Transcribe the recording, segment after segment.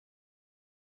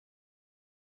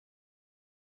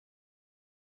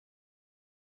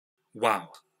Wow,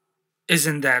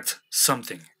 isn't that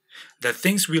something? The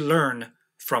things we learn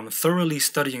from thoroughly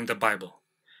studying the Bible.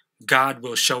 God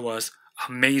will show us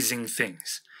amazing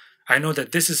things. I know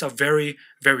that this is a very,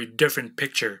 very different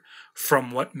picture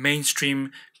from what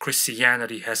mainstream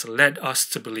Christianity has led us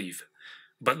to believe.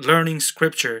 But learning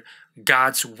Scripture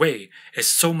God's way is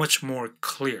so much more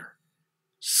clear.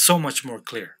 So much more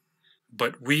clear.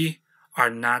 But we are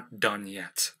not done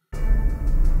yet.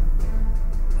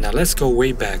 Now let's go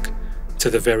way back to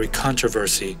the very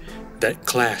controversy that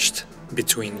clashed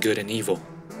between good and evil.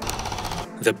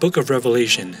 The book of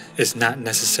Revelation is not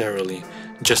necessarily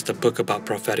just a book about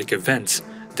prophetic events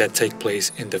that take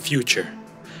place in the future.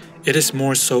 It is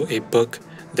more so a book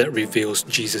that reveals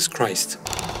Jesus Christ.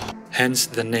 Hence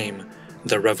the name,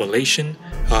 The Revelation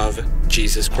of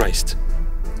Jesus Christ.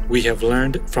 We have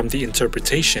learned from the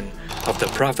interpretation of the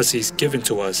prophecies given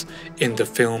to us in the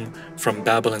film From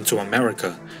Babylon to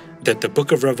America that the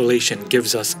book of Revelation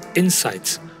gives us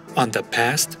insights on the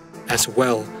past as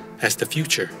well as the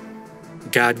future.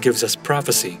 God gives us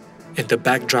prophecy in the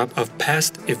backdrop of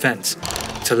past events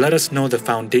to let us know the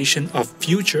foundation of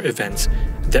future events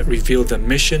that reveal the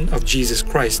mission of Jesus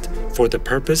Christ for the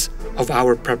purpose of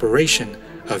our preparation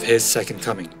of His second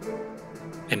coming.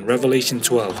 In Revelation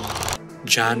 12,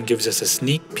 John gives us a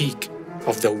sneak peek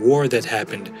of the war that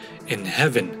happened in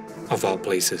heaven of all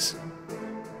places.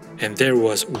 And there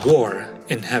was war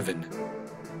in heaven.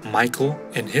 Michael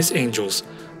and his angels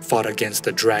fought against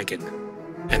the dragon,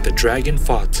 and the dragon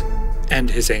fought and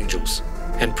his angels,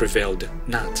 and prevailed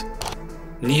not.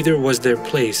 Neither was their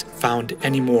place found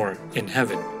any more in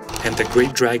heaven, and the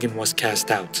great dragon was cast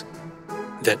out,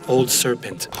 that old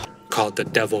serpent called the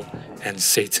devil and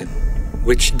Satan,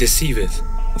 which deceiveth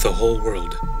the whole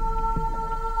world.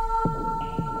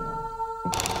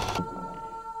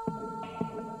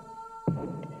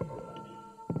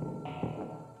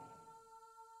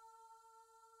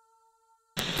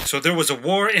 So there was a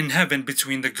war in heaven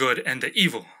between the good and the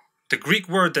evil. The Greek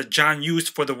word that John used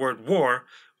for the word war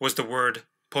was the word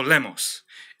polemos.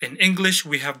 In English,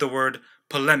 we have the word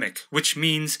polemic, which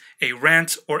means a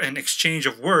rant or an exchange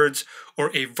of words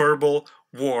or a verbal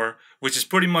war, which is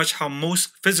pretty much how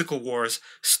most physical wars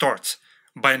start,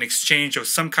 by an exchange of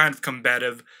some kind of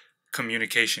combative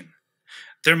communication.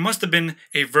 There must have been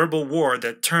a verbal war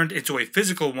that turned into a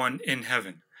physical one in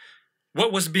heaven.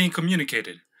 What was being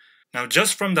communicated? Now,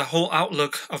 just from the whole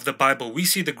outlook of the Bible, we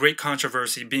see the great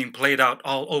controversy being played out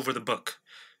all over the book.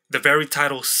 The very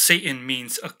title Satan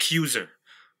means accuser.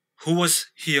 Who was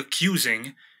he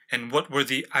accusing, and what were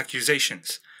the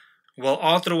accusations? Well,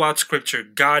 all throughout Scripture,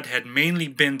 God had mainly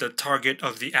been the target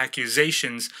of the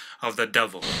accusations of the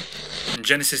devil. In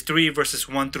Genesis 3 verses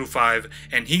 1 through 5,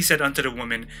 and he said unto the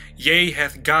woman, Yea,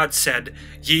 hath God said,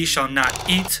 Ye shall not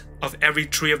eat of every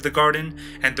tree of the garden?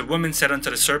 And the woman said unto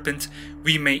the serpent,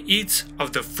 We may eat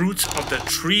of the fruits of the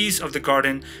trees of the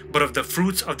garden, but of the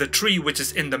fruits of the tree which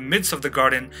is in the midst of the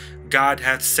garden, God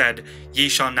hath said, Ye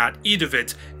shall not eat of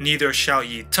it, neither shall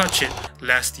ye touch it,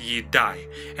 lest ye die.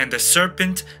 And the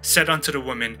serpent said unto the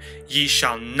woman, Ye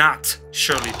shall not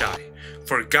surely die.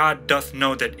 For God doth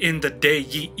know that in the day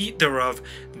ye eat thereof,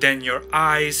 then your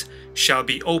eyes shall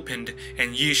be opened,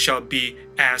 and ye shall be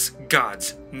as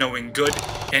gods, knowing good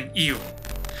and evil.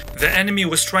 The enemy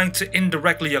was trying to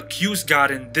indirectly accuse God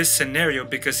in this scenario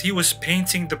because he was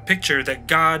painting the picture that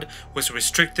God was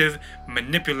restrictive,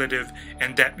 manipulative,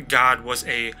 and that God was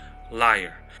a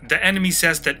liar. The enemy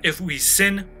says that if we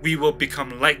sin, we will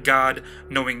become like God,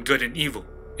 knowing good and evil.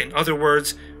 In other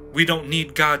words, we don't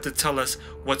need God to tell us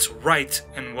what's right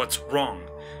and what's wrong.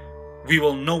 We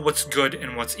will know what's good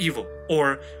and what's evil,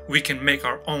 or we can make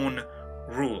our own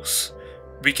rules.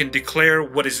 We can declare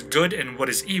what is good and what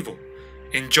is evil.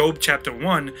 In Job chapter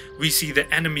 1, we see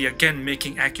the enemy again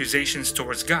making accusations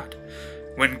towards God.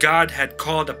 When God had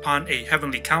called upon a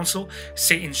heavenly council,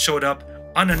 Satan showed up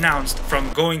unannounced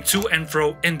from going to and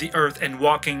fro in the earth and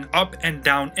walking up and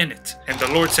down in it. And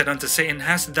the Lord said unto Satan,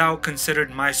 Hast thou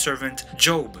considered my servant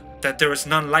Job, that there is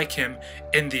none like him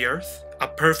in the earth, a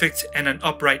perfect and an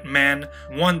upright man,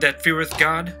 one that feareth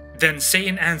God? Then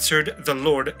Satan answered the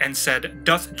Lord and said,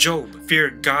 Doth Job fear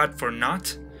God for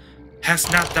naught?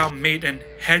 Hast not thou made an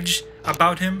hedge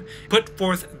about him? Put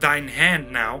forth thine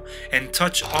hand now, and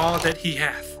touch all that he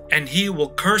hath, and he will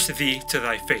curse thee to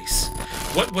thy face.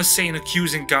 What was Satan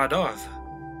accusing God of?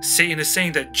 Satan is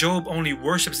saying that Job only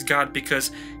worships God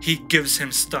because he gives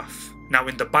him stuff. Now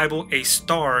in the Bible, a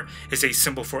star is a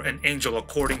symbol for an angel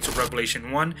according to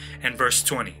Revelation 1 and verse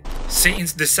 20.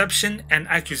 Satan's deception and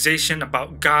accusation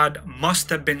about God must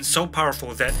have been so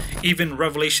powerful that even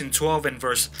Revelation 12 and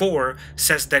verse 4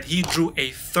 says that he drew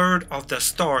a third of the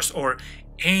stars, or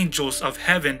angels of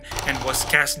heaven and was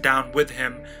cast down with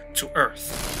him to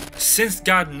earth. Since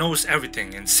God knows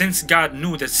everything, and since God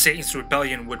knew that Satan's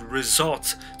rebellion would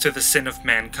result to the sin of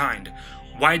mankind,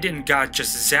 why didn't God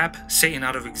just zap Satan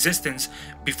out of existence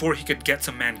before he could get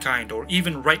to mankind, or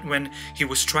even right when he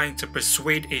was trying to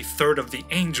persuade a third of the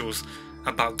angels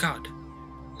about God?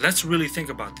 Let's really think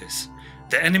about this.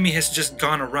 The enemy has just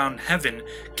gone around heaven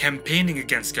campaigning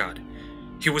against God.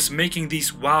 He was making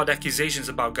these wild accusations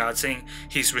about God, saying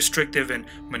he's restrictive and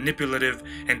manipulative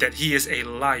and that he is a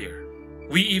liar.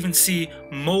 We even see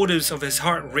motives of his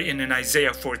heart written in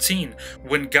Isaiah 14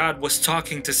 when God was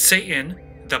talking to Satan,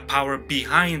 the power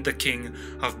behind the king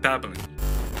of Babylon.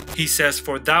 He says,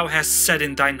 "For thou hast said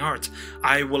in thine heart,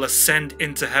 I will ascend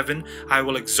into heaven, I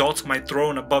will exalt my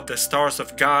throne above the stars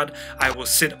of God, I will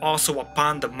sit also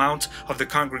upon the mount of the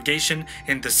congregation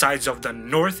in the sides of the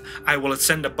north, I will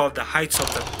ascend above the heights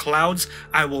of the clouds,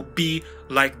 I will be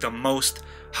like the Most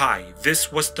High."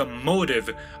 This was the motive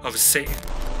of Satan.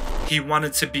 He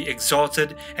wanted to be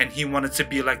exalted and he wanted to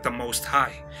be like the Most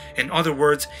High. In other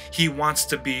words, he wants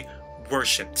to be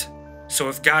worshipped. So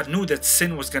if God knew that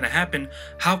sin was going to happen,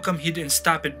 how come he didn't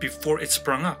stop it before it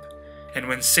sprung up? And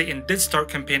when Satan did start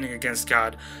campaigning against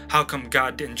God, how come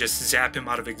God didn't just zap him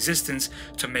out of existence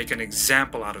to make an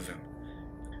example out of him?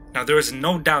 Now there is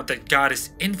no doubt that God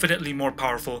is infinitely more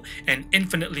powerful and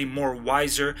infinitely more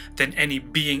wiser than any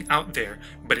being out there,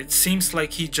 but it seems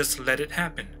like he just let it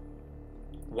happen.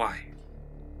 Why?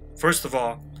 First of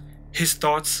all, his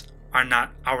thoughts are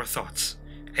not our thoughts,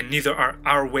 and neither are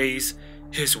our ways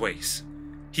his ways.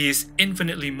 He is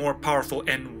infinitely more powerful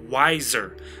and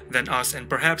wiser than us, and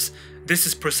perhaps this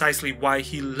is precisely why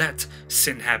he let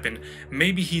sin happen.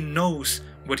 Maybe he knows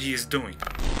what he is doing.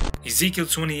 Ezekiel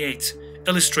 28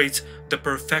 illustrates the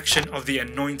perfection of the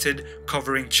anointed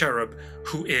covering cherub,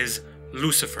 who is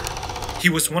Lucifer. He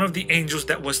was one of the angels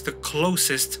that was the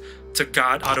closest to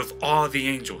God out of all the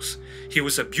angels. He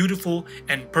was a beautiful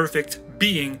and perfect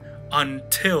being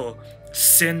until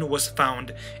sin was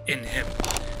found in him.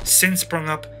 Sin sprung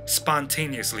up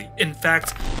spontaneously. In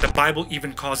fact, the Bible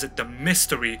even calls it the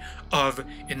mystery of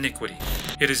iniquity.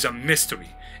 It is a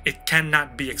mystery. It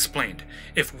cannot be explained.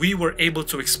 If we were able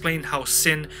to explain how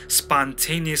sin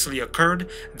spontaneously occurred,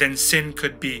 then sin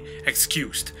could be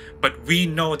excused. But we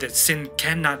know that sin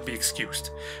cannot be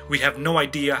excused. We have no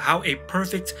idea how a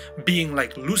perfect being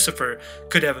like Lucifer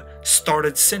could have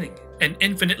started sinning. An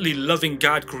infinitely loving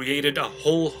God created a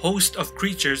whole host of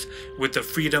creatures with the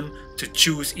freedom to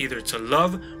choose either to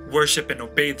love, worship, and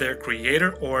obey their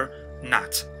creator or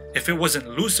not. If it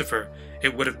wasn't Lucifer,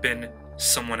 it would have been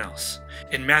someone else.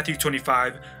 In Matthew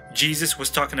 25, Jesus was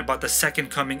talking about the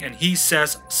second coming, and he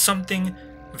says something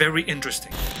very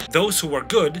interesting. Those who are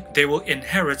good, they will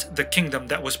inherit the kingdom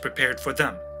that was prepared for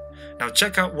them. Now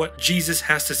check out what Jesus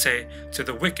has to say to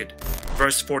the wicked.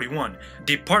 Verse 41,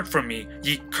 "Depart from me,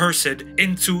 ye cursed,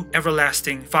 into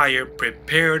everlasting fire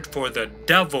prepared for the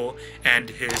devil and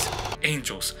his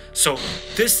angels." So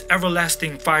this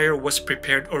everlasting fire was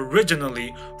prepared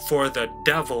originally for the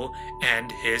devil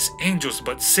and his angels.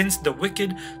 But since the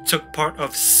wicked took part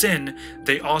of sin,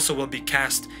 they also will be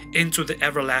cast into the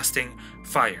everlasting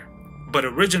fire. But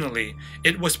originally,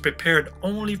 it was prepared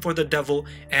only for the devil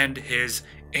and his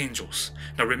angels.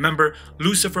 Now remember,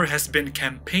 Lucifer has been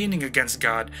campaigning against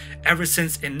God ever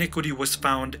since iniquity was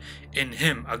found in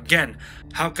him. Again,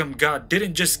 how come God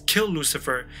didn't just kill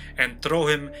Lucifer and throw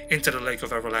him into the lake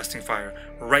of everlasting fire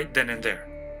right then and there?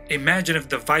 Imagine if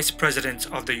the Vice President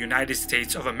of the United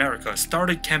States of America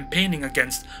started campaigning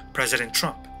against President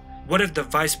Trump. What if the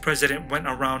Vice President went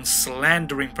around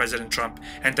slandering President Trump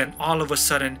and then all of a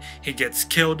sudden he gets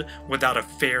killed without a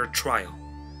fair trial?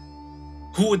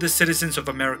 Who would the citizens of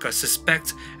America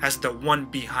suspect as the one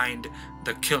behind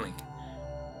the killing?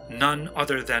 None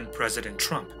other than President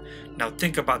Trump. Now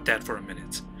think about that for a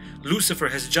minute. Lucifer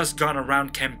has just gone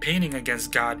around campaigning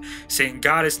against God, saying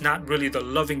God is not really the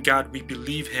loving God we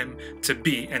believe him to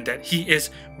be, and that he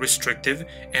is restrictive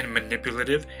and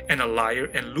manipulative and a liar.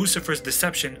 And Lucifer's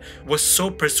deception was so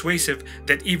persuasive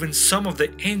that even some of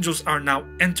the angels are now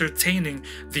entertaining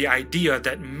the idea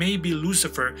that maybe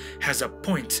Lucifer has a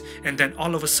point, and then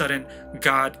all of a sudden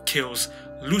God kills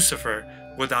Lucifer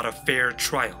without a fair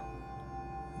trial.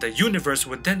 The universe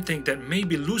would then think that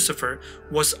maybe Lucifer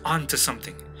was onto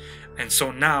something. And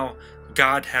so now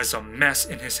God has a mess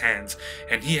in his hands,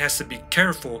 and he has to be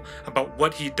careful about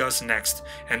what he does next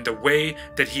and the way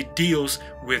that he deals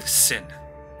with sin.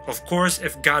 Of course,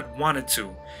 if God wanted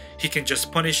to, he can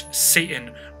just punish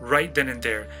Satan right then and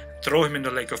there, throw him in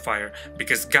the lake of fire,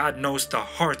 because God knows the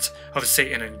heart of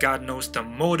Satan and God knows the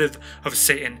motive of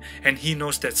Satan, and he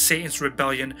knows that Satan's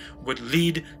rebellion would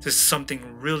lead to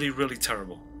something really, really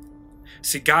terrible.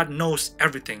 See, God knows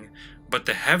everything, but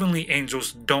the heavenly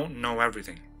angels don't know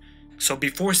everything. So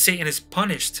before Satan is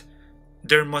punished,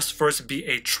 there must first be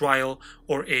a trial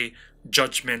or a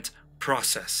judgment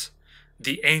process.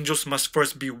 The angels must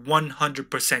first be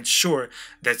 100% sure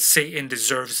that Satan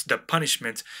deserves the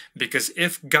punishment, because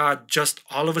if God just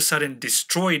all of a sudden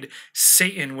destroyed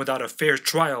Satan without a fair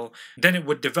trial, then it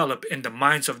would develop in the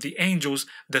minds of the angels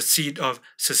the seed of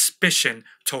suspicion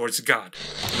towards God.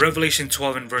 Revelation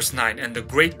 12 and verse 9, and the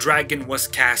great dragon was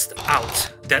cast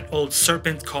out, that old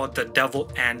serpent called the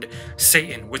devil and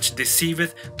Satan, which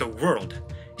deceiveth the world.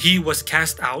 He was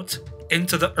cast out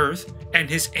into the earth, and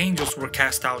his angels were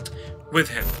cast out with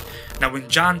him. Now in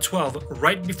John 12,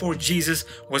 right before Jesus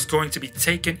was going to be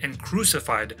taken and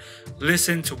crucified,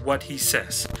 listen to what he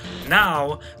says.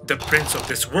 Now the prince of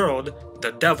this world,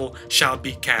 the devil, shall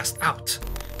be cast out.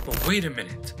 But wait a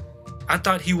minute, I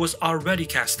thought he was already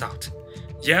cast out.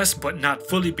 Yes, but not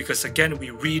fully, because again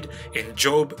we read in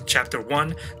Job chapter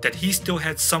 1 that he still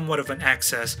had somewhat of an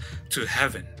access to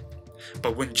heaven.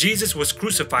 But when Jesus was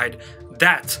crucified,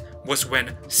 that was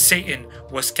when Satan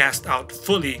was cast out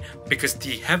fully, because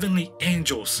the heavenly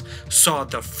angels saw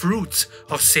the fruit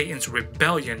of Satan's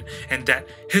rebellion, and that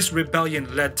his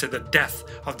rebellion led to the death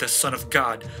of the Son of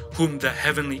God, whom the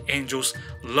heavenly angels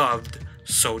loved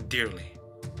so dearly.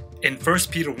 In 1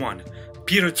 Peter 1,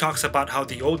 Peter talks about how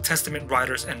the Old Testament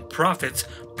writers and prophets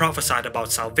prophesied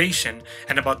about salvation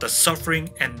and about the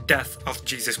suffering and death of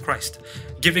Jesus Christ,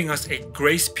 giving us a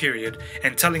grace period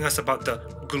and telling us about the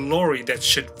glory that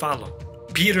should follow.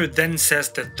 Peter then says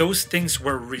that those things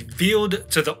were revealed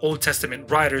to the Old Testament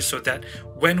writers so that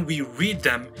when we read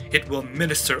them, it will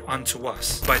minister unto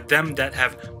us by them that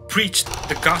have preached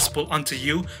the gospel unto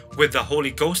you with the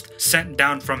Holy Ghost sent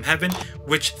down from heaven,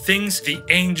 which things the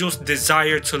angels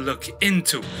desire to look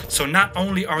into. So not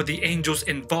only are the angels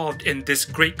involved in this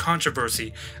great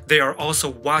controversy, they are also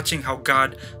watching how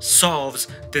God solves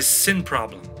this sin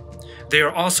problem. They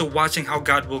are also watching how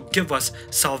God will give us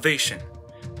salvation.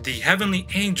 The heavenly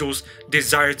angels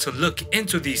desire to look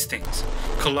into these things.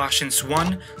 Colossians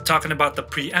 1, talking about the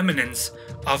preeminence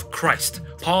of Christ.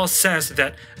 Paul says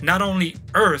that not only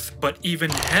earth, but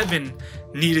even heaven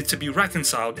needed to be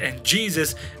reconciled, and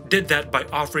Jesus did that by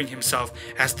offering himself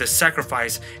as the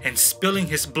sacrifice and spilling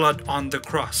his blood on the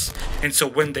cross. And so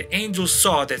when the angels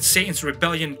saw that Satan's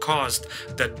rebellion caused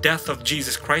the death of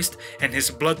Jesus Christ and his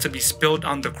blood to be spilled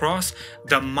on the cross,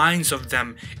 the minds of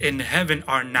them in heaven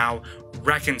are now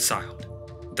reconciled.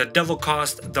 The devil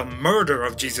caused the murder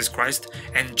of Jesus Christ,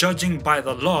 and judging by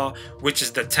the law, which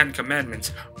is the 10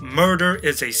 Commandments, murder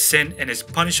is a sin and is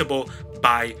punishable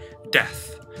by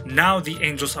death. Now the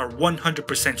angels are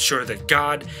 100% sure that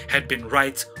God had been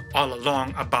right all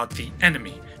along about the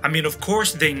enemy. I mean, of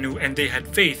course they knew and they had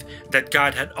faith that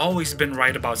God had always been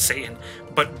right about Satan,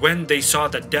 but when they saw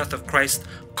the death of Christ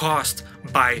caused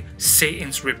by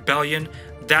Satan's rebellion,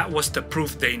 that was the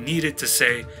proof they needed to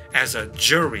say as a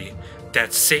jury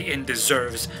that Satan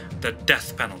deserves the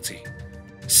death penalty.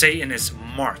 Satan is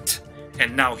marked,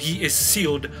 and now he is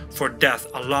sealed for death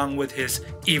along with his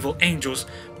evil angels,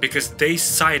 because they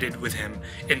sided with him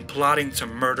in plotting to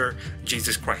murder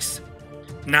Jesus Christ.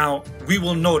 Now, we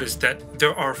will notice that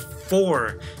there are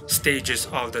 4 stages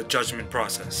of the judgment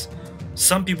process.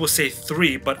 Some people say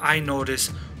 3, but I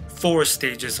notice 4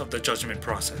 stages of the judgment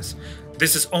process.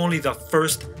 This is only the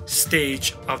first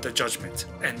stage of the judgment,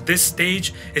 and this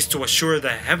stage is to assure the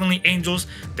heavenly angels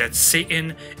that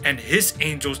Satan and his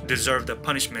angels deserve the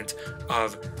punishment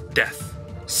of death.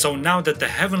 So now that the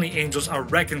heavenly angels are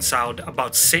reconciled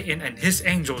about Satan and his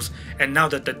angels, and now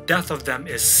that the death of them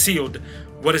is sealed,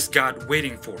 what is God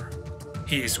waiting for?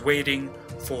 He is waiting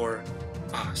for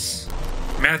us.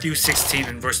 Matthew 16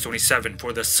 and verse 27,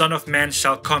 for the Son of Man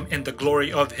shall come in the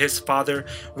glory of his Father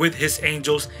with his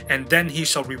angels, and then he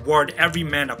shall reward every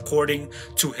man according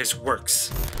to his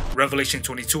works. Revelation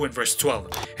 22 and verse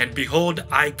 12, and behold,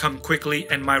 I come quickly,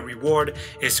 and my reward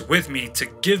is with me to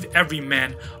give every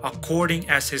man according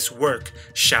as his work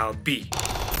shall be.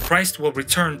 Christ will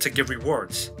return to give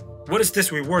rewards. What is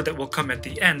this reward that will come at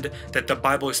the end that the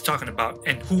Bible is talking about,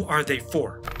 and who are they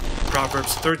for?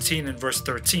 Proverbs 13 and verse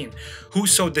 13,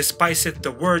 whoso despiseth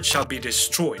the word shall be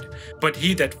destroyed, but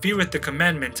he that feareth the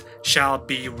commandment shall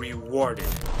be rewarded.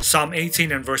 Psalm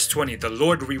 18 and verse 20, the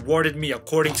Lord rewarded me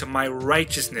according to my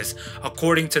righteousness,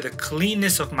 according to the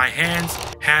cleanness of my hands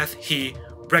hath he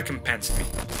recompensed me.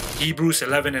 Hebrews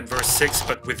 11 and verse 6,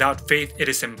 but without faith it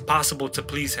is impossible to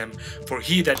please him. For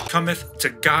he that cometh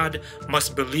to God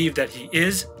must believe that he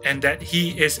is, and that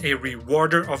he is a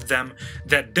rewarder of them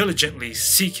that diligently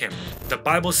seek him. The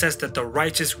Bible says that the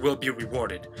righteous will be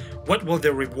rewarded. What will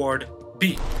their reward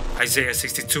be? Isaiah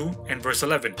 62 and verse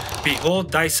 11.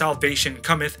 Behold, thy salvation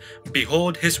cometh.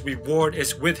 Behold, his reward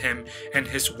is with him, and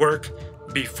his work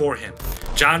before him.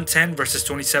 John 10 verses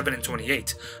 27 and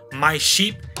 28. My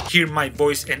sheep hear my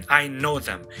voice, and I know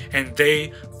them, and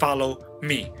they follow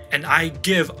me. And I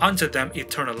give unto them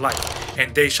eternal life,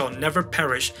 and they shall never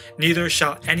perish, neither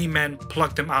shall any man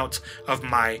pluck them out of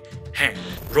my hand.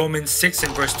 Romans 6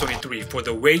 and verse 23. For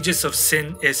the wages of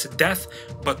sin is death,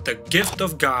 but the gift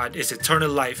of God is eternal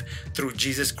life through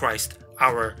Jesus Christ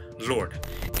our Lord.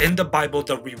 In the Bible,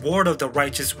 the reward of the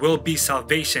righteous will be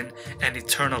salvation and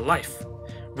eternal life.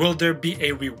 Will there be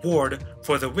a reward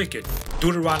for the wicked?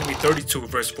 Deuteronomy 32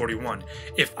 verse 41.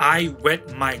 If I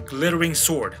whet my glittering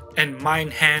sword, and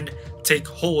mine hand take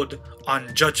hold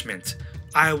on judgment,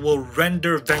 I will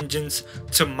render vengeance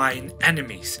to mine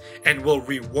enemies, and will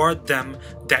reward them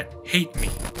that hate me.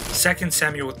 2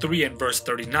 Samuel 3 and verse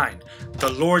 39. The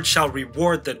Lord shall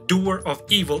reward the doer of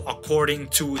evil according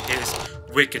to his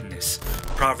wickedness.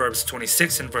 Proverbs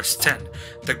 26 and verse 10.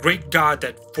 The great God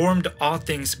that formed all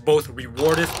things both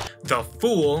rewardeth the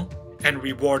fool and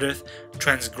rewardeth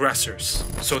transgressors.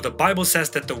 So the Bible says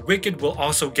that the wicked will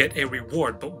also get a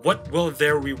reward, but what will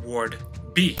their reward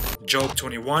be? Job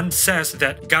 21 says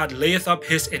that God layeth up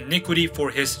his iniquity for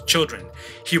his children.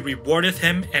 He rewardeth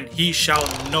him, and he shall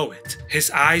know it.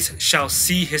 His eyes shall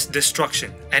see his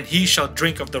destruction, and he shall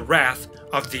drink of the wrath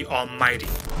of the Almighty.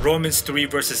 Romans 3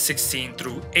 verses 16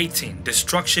 through 18.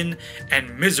 Destruction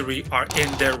and misery are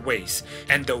in their ways,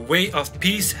 and the way of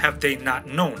peace have they not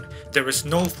known. There is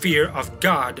no fear of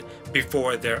God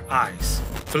before their eyes.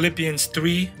 Philippians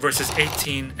 3 verses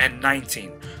 18 and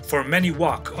 19. For many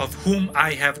walk, of whom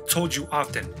I have told you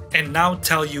often, and now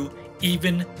tell you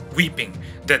even weeping,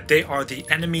 that they are the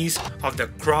enemies of the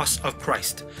cross of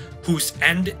Christ, whose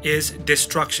end is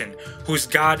destruction, whose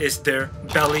God is their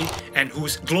belly, and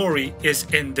whose glory is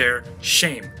in their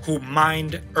shame, who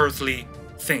mind earthly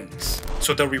things.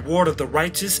 So the reward of the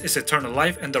righteous is eternal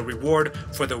life, and the reward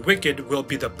for the wicked will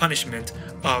be the punishment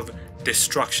of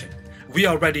destruction. We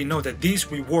already know that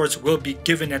these rewards will be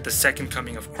given at the second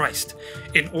coming of Christ.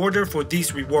 In order for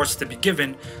these rewards to be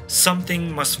given,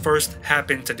 something must first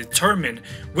happen to determine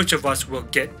which of us will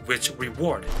get which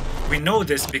reward. We know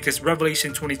this because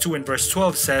Revelation 22 and verse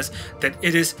 12 says that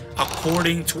it is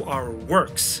according to our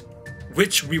works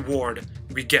which reward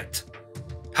we get.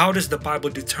 How does the Bible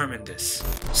determine this?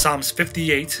 Psalms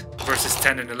 58 verses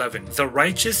 10 and 11. The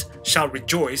righteous shall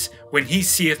rejoice when he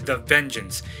seeth the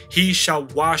vengeance. He shall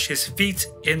wash his feet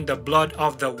in the blood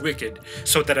of the wicked,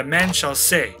 so that a man shall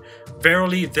say,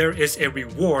 Verily there is a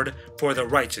reward for the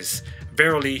righteous.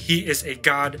 Verily he is a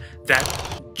God that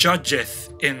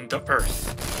judgeth in the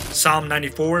earth. Psalm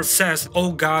 94 says,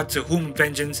 O God, to whom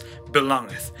vengeance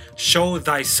belongeth, show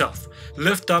thyself,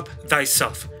 lift up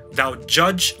thyself, thou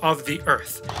judge of the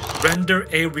earth, render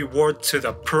a reward to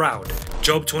the proud.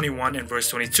 Job 21 and verse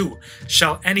 22.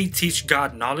 Shall any teach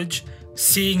God knowledge,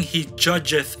 seeing he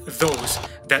judgeth those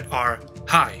that are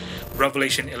high?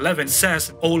 Revelation 11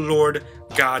 says, O Lord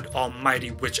God Almighty,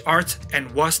 which art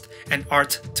and wast and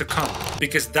art to come,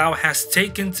 because thou hast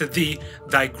taken to thee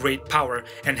thy great power,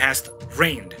 and hast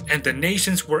reigned, and the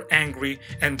nations were angry,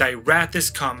 and thy wrath is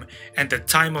come, and the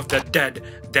time of the dead,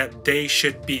 that they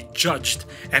should be judged,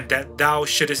 and that thou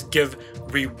shouldest give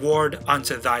reward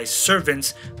unto thy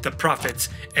servants the prophets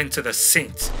and to the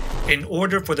saints. In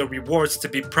order for the rewards to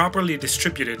be properly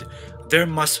distributed, there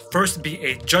must first be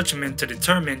a judgment to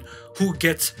determine who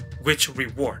gets which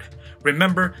reward.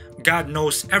 Remember, God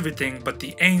knows everything, but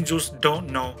the angels don't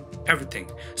know everything.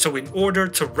 So in order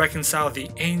to reconcile the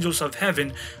angels of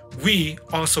heaven, we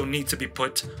also need to be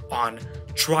put on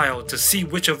trial to see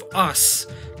which of us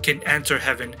can enter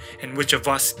heaven and which of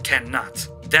us cannot.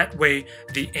 That way,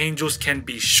 the angels can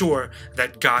be sure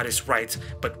that God is right,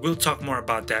 but we'll talk more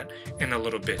about that in a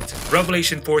little bit.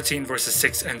 Revelation 14 verses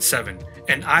 6 and 7.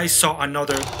 And I saw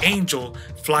another angel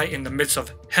fly in the midst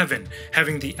of heaven,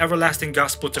 having the everlasting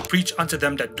gospel to preach unto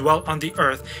them that dwell on the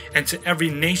earth, and to every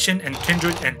nation and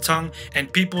kindred and tongue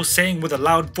and people, saying with a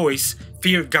loud voice,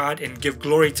 Fear God and give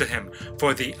glory to him,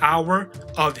 for the hour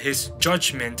of his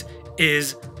judgment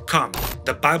is come.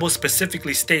 The Bible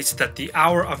specifically states that the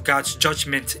hour of God's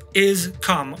judgment is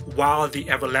come while the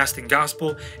everlasting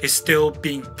gospel is still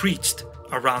being preached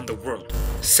around the world.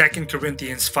 2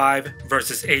 Corinthians 5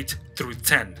 verses 8 through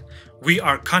 10. We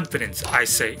are confident, I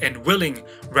say, and willing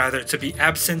rather to be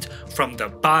absent from the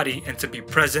body and to be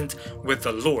present with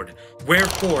the Lord.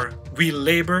 Wherefore we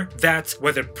labor that,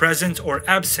 whether present or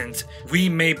absent, we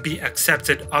may be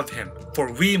accepted of him.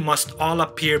 For we must all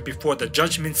appear before the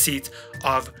judgment seat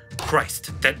of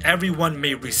Christ, that everyone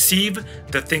may receive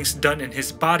the things done in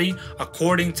his body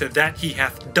according to that he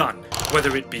hath done,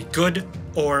 whether it be good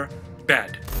or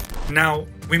bad. Now,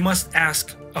 we must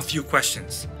ask a few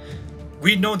questions.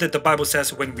 We know that the Bible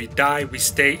says when we die, we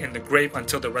stay in the grave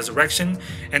until the resurrection,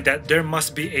 and that there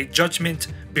must be a judgment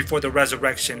before the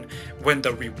resurrection when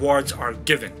the rewards are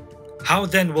given. How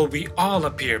then will we all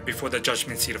appear before the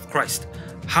judgment seat of Christ?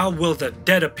 How will the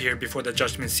dead appear before the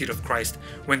judgment seat of Christ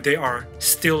when they are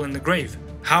still in the grave?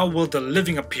 How will the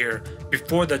living appear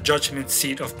before the judgment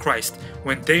seat of Christ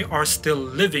when they are still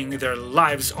living their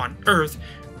lives on earth,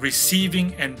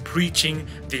 receiving and preaching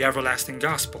the everlasting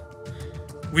gospel?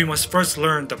 We must first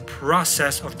learn the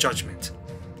process of judgment.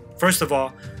 First of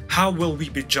all, how will we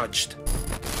be judged?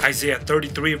 Isaiah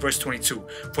 33 verse 22.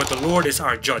 For the Lord is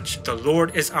our judge, the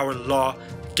Lord is our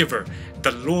lawgiver,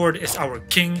 the Lord is our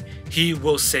king, he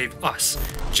will save us.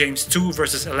 James 2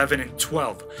 verses 11 and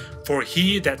 12. For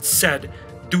he that said,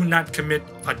 do not commit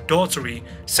adultery,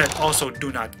 said also, do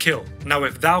not kill. Now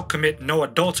if thou commit no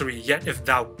adultery, yet if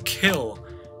thou kill,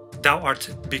 thou art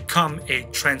become a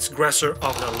transgressor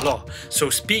of the law.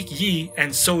 So speak ye,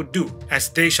 and so do, as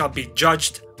they shall be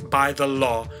judged by the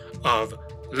law of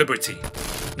liberty.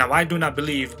 Now I do not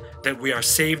believe that we are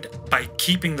saved by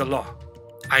keeping the law.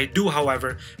 I do,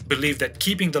 however, believe that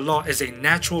keeping the law is a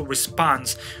natural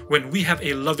response when we have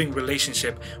a loving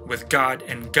relationship with God,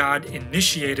 and God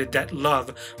initiated that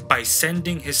love by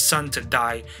sending his Son to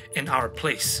die in our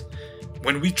place.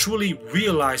 When we truly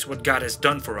realize what God has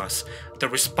done for us, the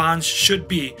response should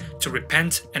be to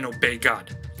repent and obey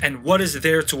God. And what is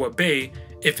there to obey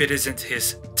if it isn't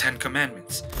his 10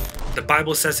 commandments? The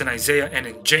Bible says in Isaiah and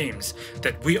in James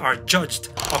that we are judged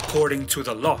according to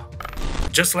the law,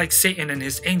 just like Satan and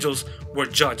his angels were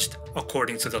judged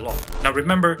according to the law. Now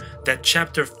remember that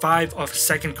chapter 5 of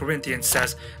 2 Corinthians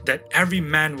says that every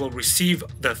man will receive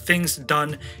the things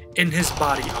done in his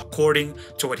body according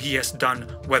to what he has done,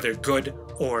 whether good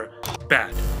or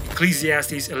bad.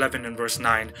 Ecclesiastes 11 and verse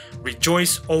 9.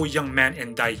 Rejoice, O young man,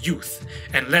 in thy youth,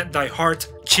 and let thy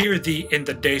heart cheer thee in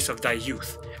the days of thy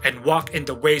youth, and walk in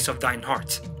the ways of thine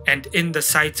heart, and in the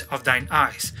sight of thine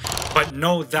eyes. But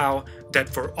know thou that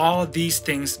for all these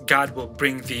things God will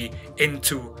bring thee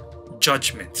into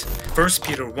judgment. 1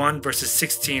 Peter 1 verses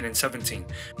 16 and 17.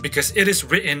 Because it is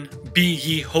written, be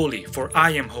ye holy, for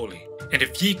I am holy. And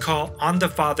if ye call on the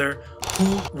Father,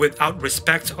 who without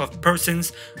respect of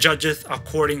persons judgeth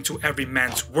according to every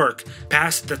man's work,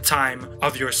 pass the time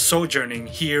of your sojourning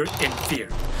here in fear.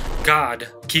 God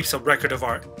keeps a record of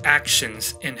our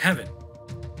actions in heaven.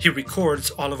 He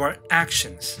records all of our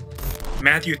actions.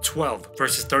 Matthew 12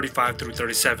 verses 35 through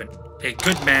 37. A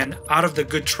good man out of the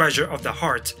good treasure of the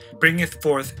heart bringeth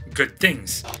forth good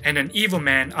things, and an evil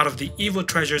man out of the evil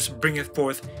treasures bringeth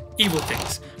forth evil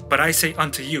things. But I say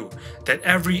unto you, that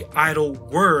every idle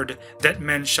word that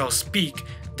men shall speak,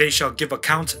 they shall give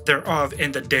account thereof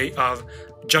in the day of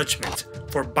judgment.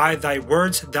 For by thy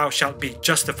words thou shalt be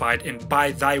justified, and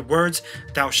by thy words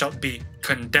thou shalt be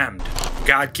condemned.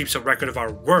 God keeps a record of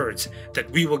our words, that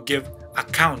we will give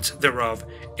account thereof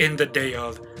in the day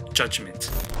of judgment.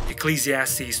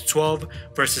 Ecclesiastes 12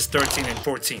 verses 13 and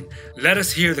 14. Let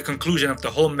us hear the conclusion of the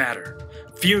whole matter.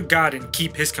 Fear God and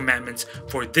keep his commandments,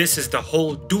 for this is the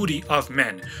whole duty of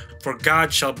men. For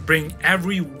God shall bring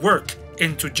every work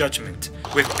into judgment,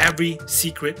 with every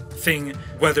secret thing,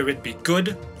 whether it be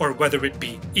good or whether it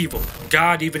be evil.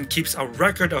 God even keeps a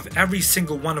record of every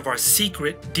single one of our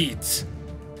secret deeds.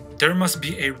 There must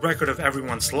be a record of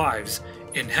everyone's lives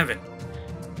in heaven.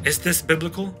 Is this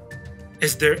biblical?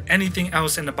 Is there anything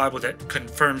else in the Bible that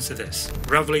confirms this?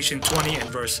 Revelation 20 and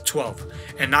verse 12.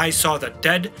 And I saw the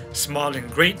dead, small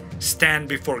and great, stand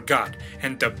before God,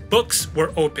 and the books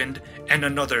were opened, and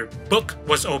another book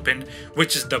was opened,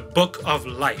 which is the book of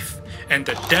life. And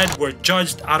the dead were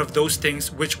judged out of those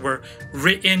things which were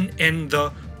written in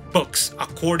the books,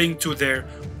 according to their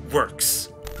works.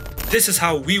 This is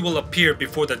how we will appear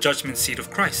before the judgment seat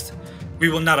of Christ. We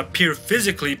will not appear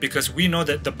physically, because we know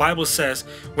that the Bible says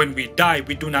when we die,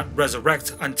 we do not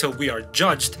resurrect until we are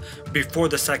judged before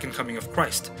the second coming of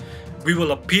Christ. We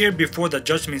will appear before the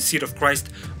judgment seat of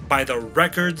Christ by the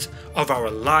records of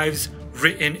our lives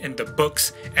written in the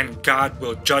books, and God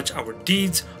will judge our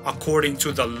deeds according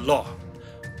to the law.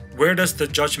 Where does the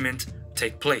judgment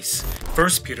take place. 1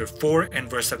 Peter 4 and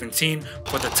verse 17,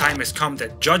 for the time has come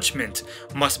that judgment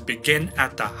must begin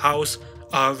at the house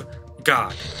of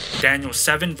God. Daniel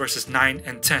 7 verses 9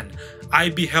 and 10, I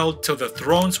beheld till the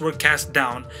thrones were cast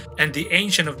down, and the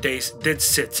Ancient of Days did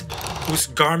sit, whose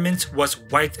garment was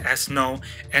white as snow,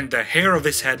 and the hair of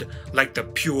his head like the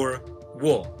pure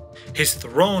wool. His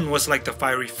throne was like the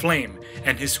fiery flame,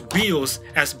 and his wheels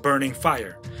as burning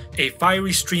fire. A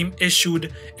fiery stream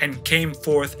issued and came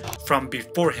forth from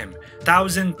before him.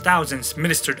 Thousands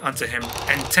ministered unto him,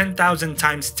 and 10,000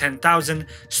 times 10,000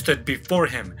 stood before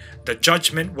him. The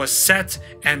judgment was set,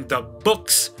 and the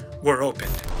books were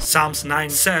opened. Psalms 9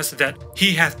 says that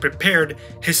he hath prepared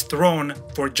his throne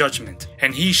for judgment,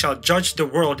 and he shall judge the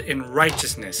world in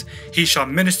righteousness. He shall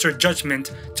minister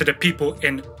judgment to the people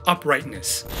in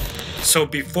uprightness. So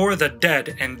before the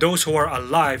dead and those who are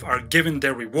alive are given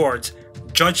their rewards,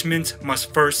 judgment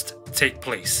must first take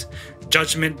place.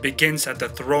 Judgment begins at the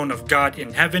throne of God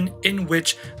in heaven, in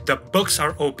which the books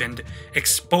are opened,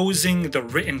 exposing the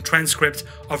written transcript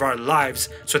of our lives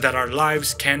so that our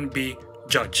lives can be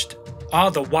judged.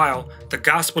 All the while, the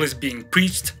gospel is being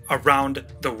preached around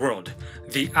the world.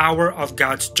 The hour of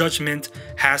God's judgment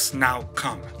has now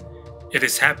come. It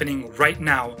is happening right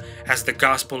now as the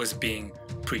gospel is being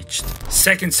preached.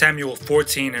 2 Samuel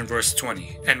 14 and verse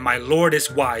 20, and my Lord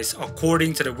is wise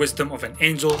according to the wisdom of an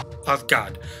angel of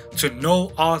God, to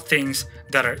know all things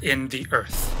that are in the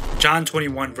earth. John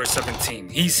 21 verse 17,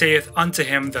 he saith unto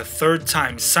him the third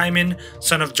time, Simon,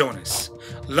 son of Jonas,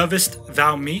 lovest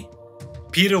thou me?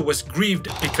 Peter was grieved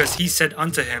because he said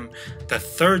unto him the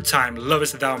third time,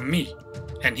 lovest thou me?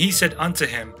 And he said unto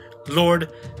him, Lord,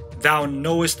 thou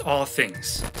knowest all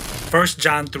things. 1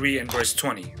 John 3 and verse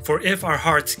 20, for if our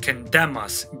hearts condemn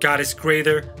us, God is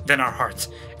greater than our hearts,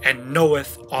 and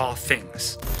knoweth all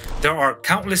things. There are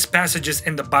countless passages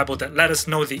in the Bible that let us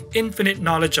know the infinite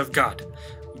knowledge of God.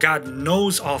 God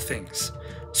knows all things.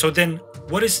 So then,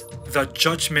 what is the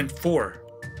judgment for?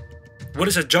 What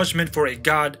is a judgment for a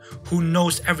God who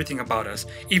knows everything about us,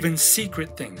 even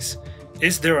secret things?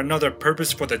 Is there another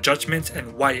purpose for the judgment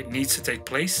and why it needs to take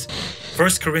place? 1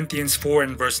 Corinthians 4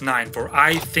 and verse 9, for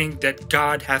I think that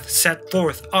God hath set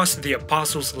forth us the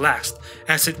apostles last,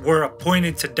 as it were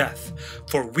appointed to death.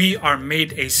 For we are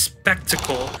made a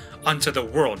spectacle unto the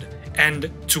world,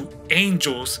 and to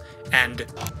angels, and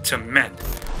to men.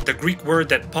 The Greek word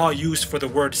that Paul used for the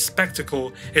word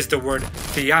spectacle is the word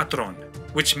theatron,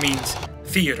 which means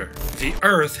theater. The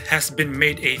earth has been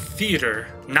made a theater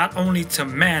not only to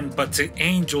man but to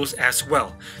angels as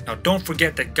well. Now don't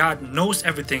forget that God knows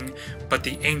everything, but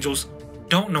the angels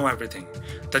don't know everything.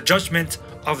 The judgment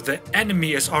of the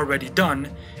enemy is already done,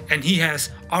 and he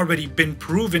has already been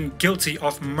proven guilty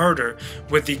of murder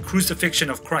with the crucifixion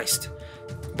of Christ.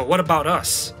 But what about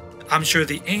us? I'm sure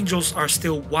the angels are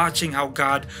still watching how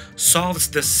God solves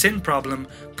the sin problem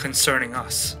concerning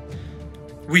us.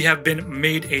 We have been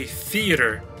made a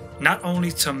theater not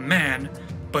only to man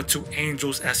but to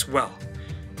angels as well.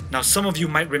 Now some of you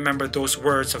might remember those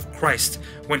words of Christ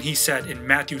when he said in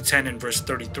Matthew 10 and verse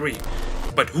 33,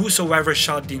 but whosoever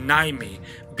shall deny me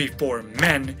before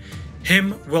men,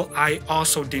 him will I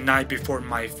also deny before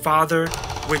my Father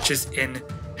which is in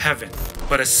heaven.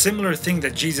 But a similar thing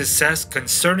that Jesus says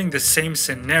concerning the same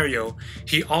scenario,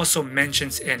 he also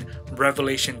mentions in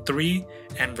Revelation 3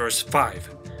 and verse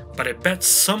 5. But I bet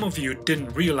some of you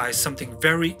didn't realize something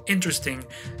very interesting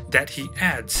that he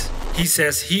adds. He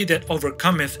says, he that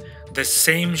overcometh, the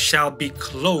same shall be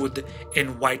clothed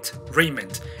in white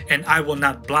raiment, and I will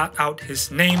not blot out his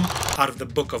name out of the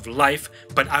book of life,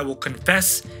 but I will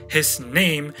confess his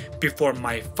name before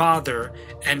my Father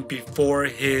and before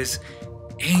his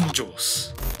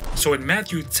angels. So in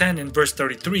Matthew 10 and verse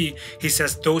 33, he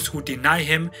says those who deny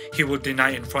him, he will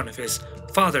deny in front of his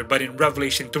Father. But in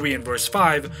Revelation 3 and verse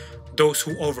 5, those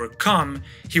who overcome,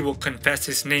 he will confess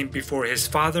his name before his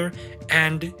Father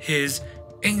and his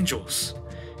angels.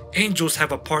 Angels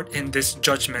have a part in this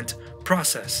judgment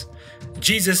process.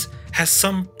 Jesus has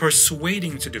some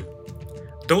persuading to do.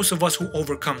 Those of us who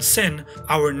overcome sin,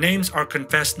 our names are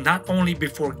confessed not only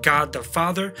before God the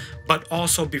Father, but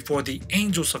also before the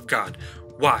angels of God.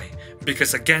 Why?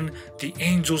 Because again, the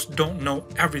angels don't know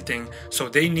everything, so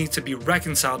they need to be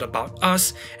reconciled about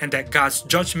us, and that God's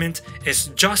judgment is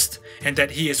just, and that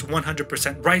he is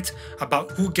 100% right about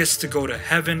who gets to go to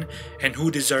heaven and who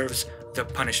deserves the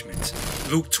punishment.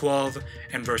 Luke 12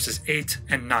 and verses 8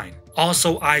 and 9.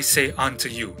 Also I say unto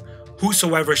you,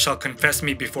 whosoever shall confess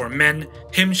me before men,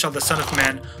 him shall the Son of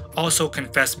Man also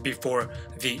confess before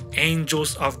the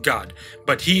angels of God.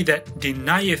 But he that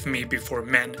denieth me before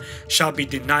men shall be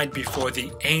denied before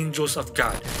the angels of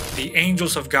God. The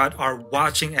angels of God are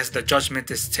watching as the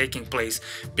judgment is taking place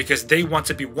because they want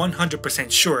to be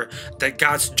 100% sure that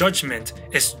God's judgment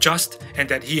is just and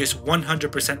that he is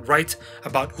 100% right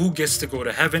about who gets to go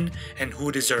to heaven and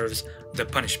who deserves the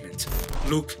punishment.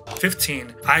 Luke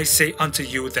 15, I say unto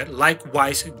you that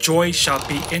likewise joy shall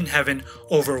be in heaven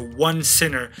over one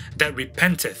sinner that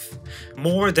repenteth,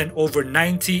 more than over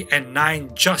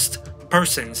 99 just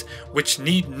persons which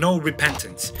need no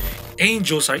repentance.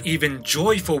 Angels are even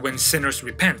joyful when sinners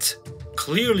repent.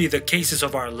 Clearly, the cases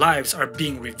of our lives are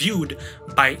being reviewed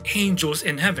by angels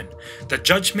in heaven. The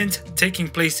judgment taking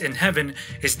place in heaven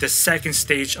is the second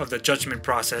stage of the judgment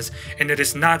process, and it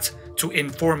is not to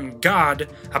inform God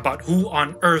about who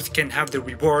on earth can have the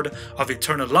reward of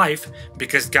eternal life,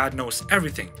 because God knows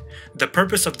everything. The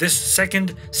purpose of this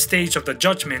second stage of the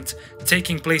judgment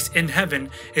taking place in heaven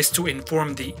is to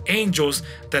inform the angels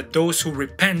that those who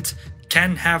repent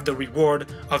can have the reward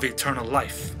of eternal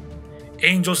life.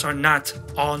 Angels are not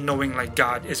all-knowing like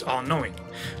God is all-knowing.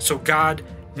 So God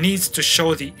needs to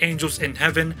show the angels in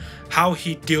heaven how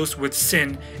he deals with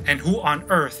sin and who on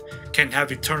earth can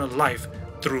have eternal life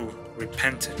through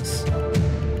repentance.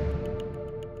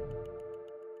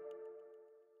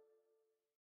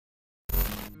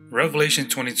 Revelation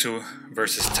 22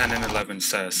 verses 10 and 11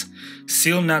 says,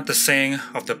 Seal not the saying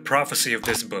of the prophecy of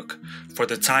this book, for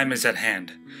the time is at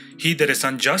hand. He that is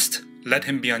unjust, let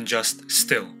him be unjust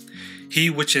still. He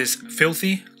which is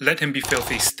filthy, let him be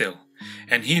filthy still.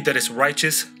 And he that is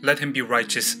righteous, let him be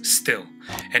righteous still.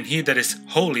 And he that is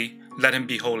holy, let him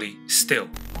be holy still.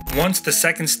 Once the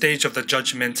second stage of the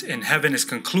judgment in heaven is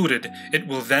concluded, it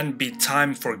will then be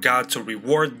time for God to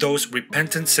reward those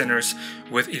repentant sinners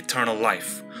with eternal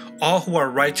life. All who are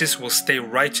righteous will stay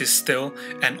righteous still,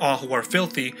 and all who are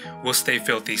filthy will stay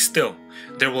filthy still.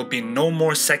 There will be no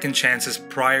more second chances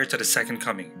prior to the second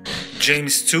coming.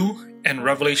 James 2 and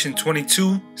Revelation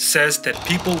 22 says that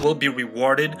people will be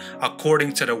rewarded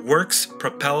according to the works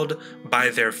propelled by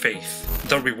their faith.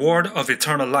 The reward of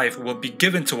eternal life will be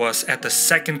given to us at the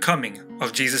second coming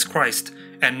of Jesus Christ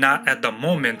and not at the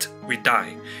moment we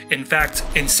die. In fact,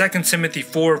 in 2 Timothy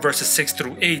 4 verses 6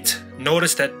 through 8,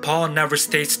 notice that Paul never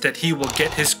states that he will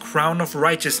get his crown of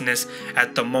righteousness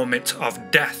at the moment of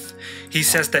death. He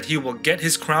says that he will get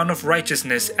his crown of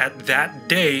righteousness at that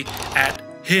day at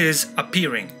his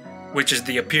appearing, which is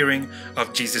the appearing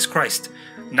of Jesus Christ.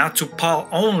 Not to Paul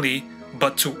only,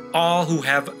 but to all who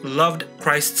have loved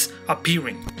Christ's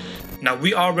appearing. Now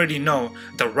we already know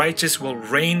the righteous will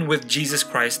reign with Jesus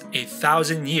Christ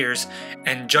 1,000 years,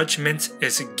 and judgment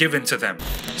is given to them.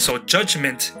 So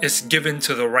judgment is given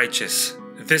to the righteous.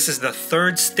 This is the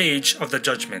third stage of the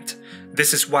judgment.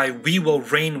 This is why we will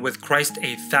reign with Christ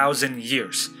 1,000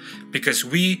 years, because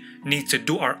we need to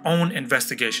do our own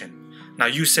investigation. Now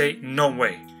you say, no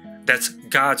way. That's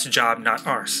God's job, not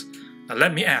ours. Now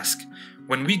let me ask,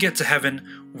 when we get to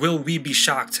heaven, will we be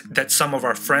shocked that some of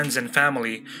our friends and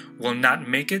family will not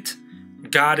make it?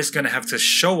 God is going to have to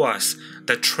show us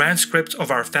the transcript of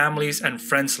our families and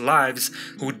friends' lives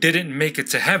who didn't make it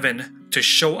to heaven to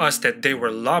show us that they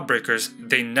were lawbreakers,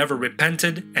 they never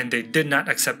repented, and they did not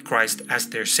accept Christ as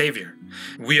their Savior.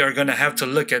 We are going to have to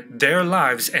look at their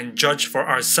lives and judge for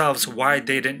ourselves why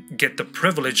they didn't get the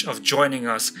privilege of joining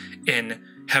us in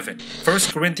heaven. 1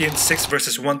 Corinthians 6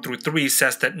 verses 1 through 3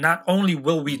 says that not only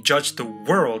will we judge the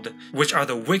world, which are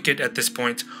the wicked at this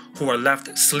point, who are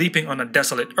left sleeping on a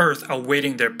desolate earth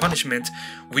awaiting their punishment,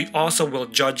 we also will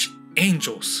judge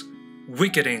angels,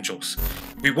 wicked angels.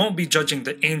 We won't be judging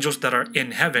the angels that are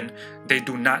in heaven. They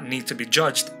do not need to be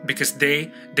judged because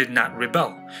they did not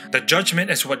rebel. The judgment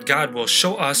is what God will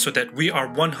show us so that we are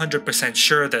 100%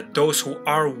 sure that those who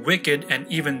are wicked and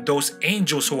even those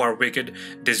angels who are wicked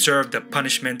deserve the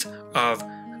punishment of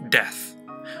death.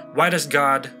 Why does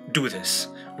God do this?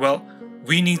 Well,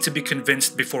 we need to be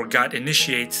convinced before God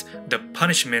initiates the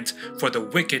punishment for the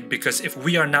wicked, because if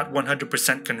we are not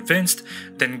 100% convinced,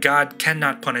 then God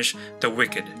cannot punish the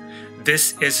wicked.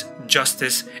 This is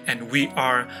justice, and we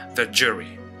are the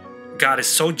jury. God is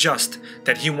so just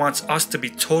that He wants us to be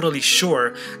totally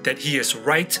sure that He is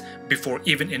right before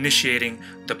even initiating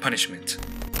the punishment.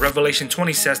 Revelation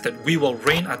 20 says that we will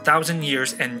reign 1,000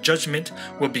 years and judgment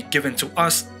will be given to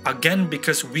us, again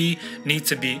because we need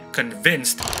to be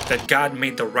convinced that God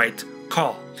made the right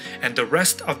call. And the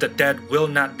rest of the dead will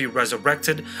not be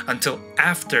resurrected until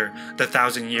after the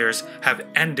 1,000 years have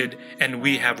ended and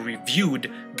we have reviewed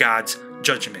God's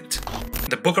judgment.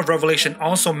 The book of Revelation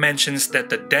also mentions that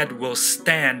the dead will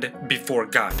stand before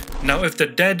God. Now, if the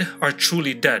dead are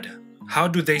truly dead, how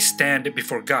do they stand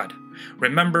before God?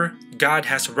 Remember, God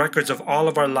has records of all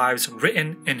of our lives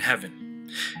written in heaven.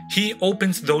 He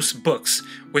opens those books,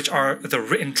 which are the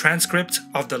written transcript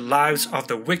of the lives of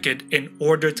the wicked, in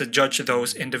order to judge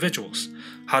those individuals.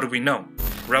 How do we know?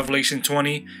 Revelation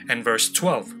 20 and verse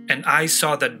 12. And I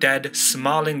saw the dead,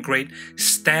 small and great,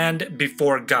 stand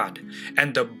before God.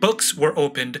 And the books were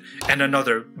opened, and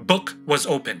another book was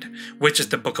opened, which is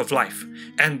the book of life.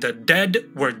 And the dead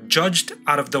were judged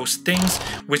out of those things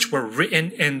which were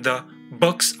written in the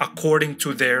books according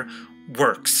to their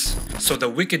works. So the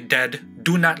wicked dead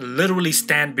do not literally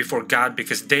stand before God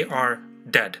because they are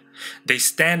dead. They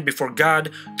stand before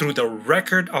God through the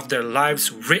record of their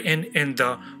lives written in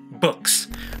the books.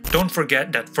 Don't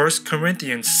forget that 1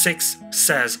 Corinthians 6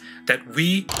 says that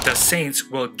we, the saints,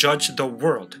 will judge the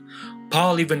world.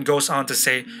 Paul even goes on to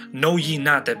say, "Know ye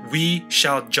not that we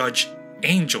shall judge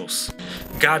angels?"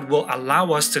 God will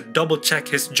allow us to double check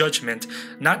His judgment,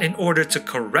 not in order to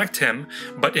correct Him,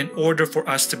 but in order for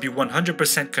us to be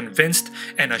 100% convinced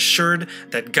and assured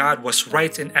that God was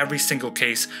right in every single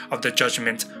case of the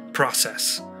judgment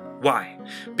process. Why?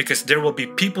 Because there will be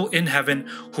people in heaven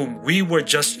whom we were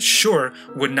just sure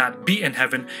would not be in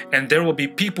heaven, and there will be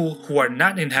people who are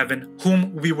not in heaven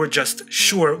whom we were just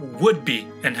sure would be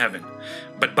in heaven.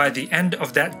 But by the end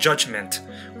of that judgment,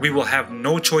 we will have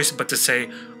no choice but to say,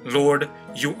 "Lord,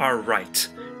 you are right.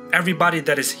 Everybody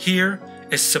that is here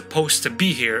is supposed to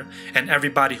be here, and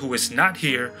everybody who is not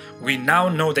here, we now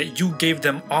know that you gave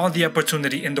them all the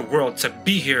opportunity in the world to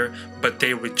be here, but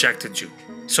they rejected you."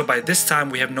 So by this time,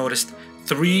 we have noticed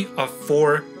 3 of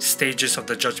 4 stages of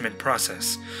the judgment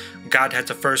process. God had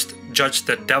to first judge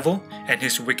the devil and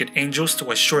his wicked angels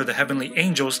to assure the heavenly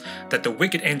angels that the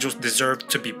wicked angels deserved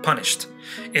to be punished.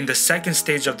 In the second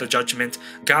stage of the judgment,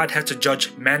 God had to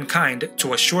judge mankind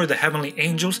to assure the heavenly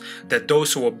angels that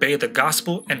those who obey the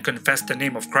gospel and confess the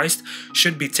name of Christ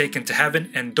should be taken to heaven,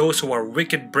 and those who are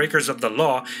wicked breakers of the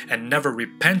law and never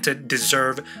repented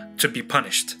deserve to be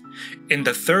punished. In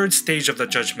the third stage of the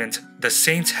judgment, the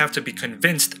saints have to be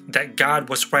convinced that God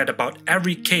was right about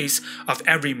every case of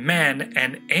every man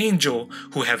and angel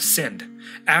who have sinned.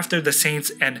 After the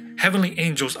saints and heavenly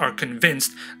angels are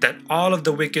convinced that all of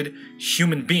the wicked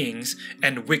human beings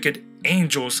and wicked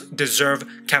angels deserve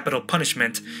capital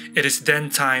punishment, it is then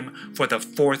time for the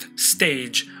fourth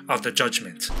stage of the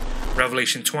judgment.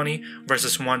 Revelation 20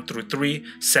 verses 1 through 3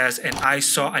 says, "And I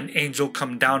saw an angel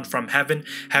come down from heaven,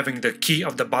 having the key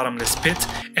of the bottomless pit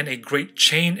and a great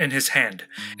chain in his hand.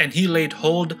 And he laid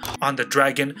hold on the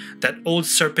dragon, that old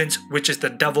serpent, which is the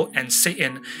devil and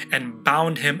Satan, and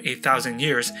bound him 1,000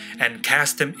 years, and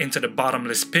cast him into the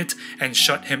bottomless pit, and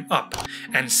shut him up,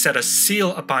 and set a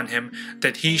seal upon him,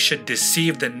 that he should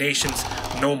deceive the nations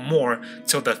no more,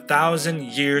 till the 1,000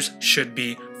 years should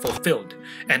be fulfilled.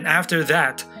 And after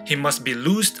that, he must be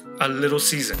loosed a little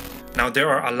season." Now, there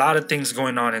are a lot of things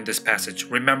going on in this passage.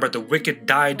 Remember, the wicked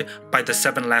died by the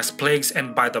 7 last plagues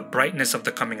and by the brightness of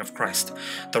the coming of Christ.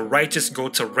 The righteous go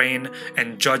to reign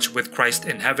and judge with Christ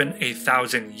in heaven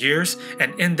 1,000 years,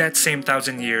 and in that same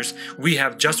 1,000 years, we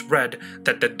have just read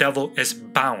that the devil is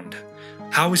bound.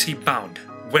 How is he bound?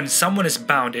 When someone is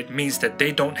bound, it means that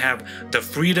they don't have the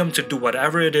freedom to do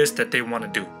whatever it is that they want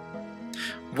to do.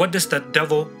 What does the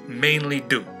devil mainly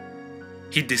do?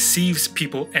 He deceives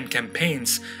people and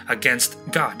campaigns against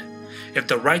God. If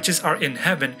the righteous are in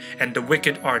heaven and the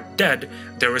wicked are dead,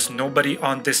 there is nobody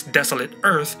on this desolate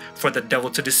earth for the devil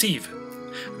to deceive.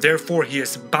 Therefore, he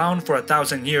is bound for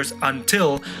 1,000 years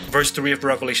until, verse 3 of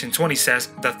Revelation 20 says,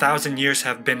 the 1,000 years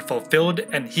have been fulfilled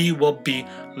and he will be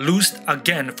loosed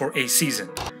again for a season.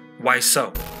 Why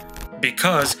so?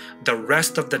 Because the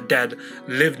rest of the dead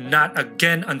lived not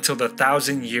again until the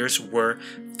 1,000 years were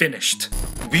finished.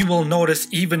 We will notice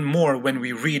even more when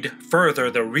we read further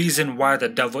the reason why the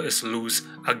devil is loose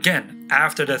again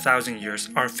after the 1,000 years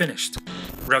are finished.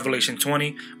 Revelation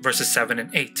 20 verses 7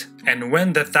 and 8. "And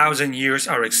when the 1,000 years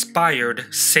are expired,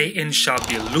 Satan shall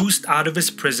be loosed out of his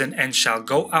prison and shall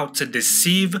go out to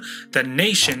deceive the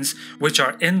nations which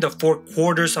are in the 4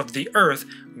 quarters of the earth,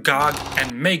 Gog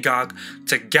and Magog,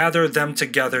 to gather them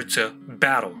together to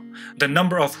battle, the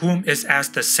number of whom is as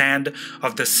the sand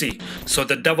of the sea." So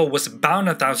the devil was bound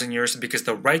 1,000 years because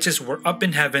the righteous were up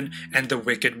in heaven and the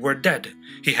wicked were dead.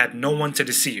 He had no one to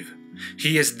deceive.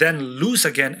 He is then loose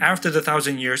again after the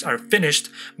 1,000 years are finished,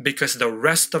 because the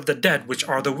rest of the dead, which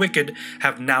are the wicked,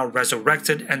 have now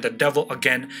resurrected and the devil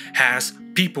again has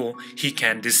people he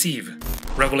can deceive.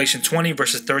 Revelation 20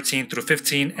 verses 13 through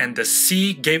 15, and the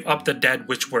sea gave up the dead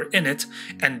which were in it,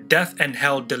 and death and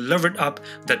hell delivered up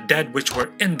the dead which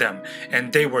were in them,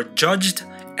 and they were judged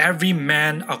every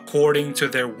man according to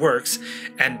their works,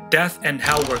 and death and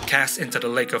hell were cast into the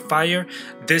lake of fire.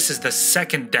 This is the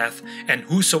second death, and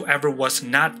whosoever was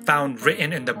not found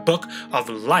written in the book of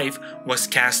life was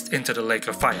cast into the lake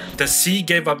of fire. The sea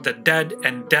gave up the dead,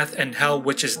 and death and hell,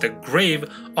 which is the grave,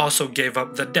 also gave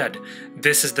up the dead.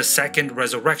 This is the second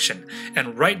resurrection.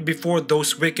 And right before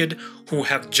those wicked who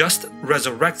have just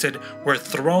resurrected were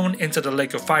thrown into the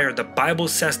lake of fire, the Bible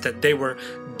says that they were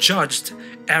judged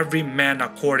every man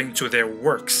according to their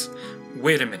works.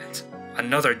 Wait a minute,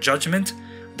 another judgment?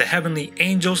 The heavenly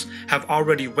angels have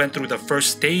already went through the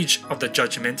first stage of the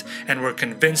judgment and were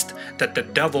convinced that the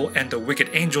devil and the wicked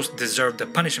angels deserved the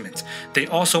punishment. They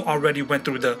also already went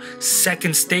through the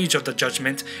second stage of the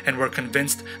judgment and were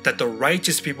convinced that the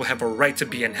righteous people have a right to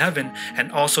be in heaven,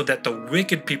 and also that the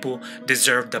wicked people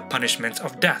deserve the punishment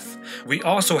of death. We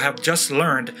also have just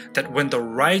learned that when the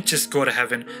righteous go to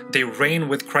heaven, they reign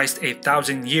with Christ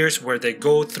 1,000 years, where they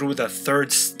go through the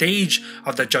third stage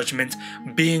of the judgment,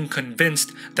 being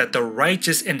convinced that the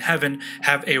righteous in heaven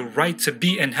have a right to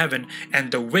be in heaven,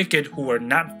 and the wicked who are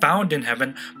not found in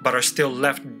heaven but are still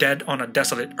left dead on a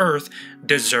desolate earth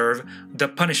deserve the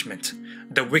punishment.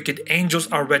 The wicked angels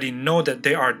already know that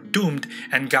they are doomed,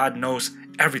 and God knows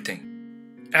everything.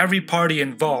 Every party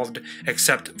involved,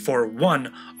 except for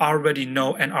one, already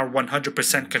know and are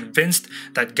 100% convinced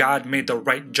that God made the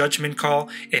right judgment call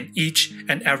in each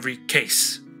and every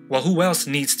case. Well, who else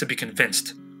needs to be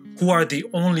convinced? Who are the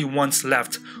only ones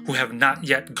left who have not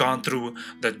yet gone through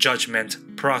the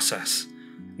judgment process?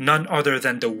 None other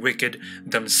than the wicked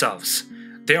themselves.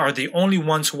 They are the only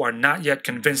ones who are not yet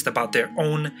convinced about their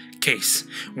own case.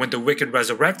 When the wicked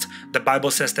resurrect, the Bible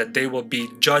says that they will be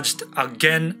judged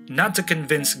again, not to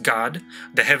convince God,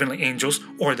 the heavenly angels,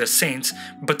 or the saints,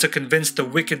 but to convince the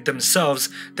wicked themselves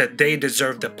that they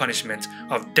deserve the punishment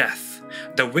of death.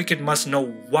 The wicked must know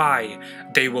why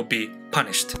they will be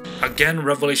punished. Again,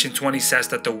 Revelation 20 says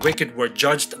that the wicked were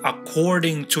judged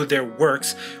according to their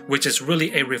works, which is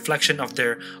really a reflection of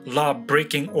their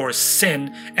law-breaking or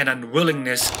sin and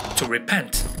unwillingness to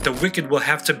repent. The wicked will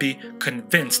have to be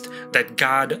convinced that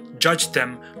God judged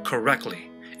them correctly.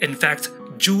 In fact,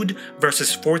 Jude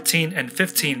verses 14 and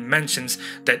 15 mentions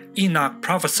that Enoch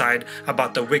prophesied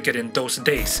about the wicked in those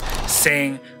days,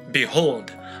 saying,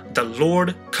 "Behold, the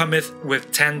Lord cometh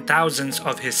with 10,000s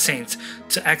of his saints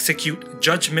to execute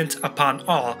judgment upon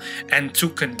all, and to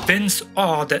convince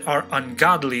all that are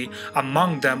ungodly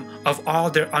among them of all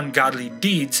their ungodly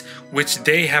deeds which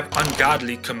they have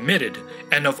ungodly committed,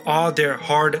 and of all their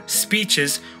hard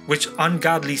speeches which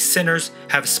ungodly sinners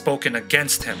have spoken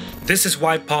against him." This is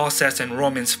why Paul says in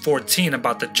Romans 14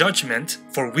 about the judgment,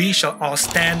 "For we shall all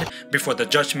stand before the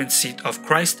judgment seat of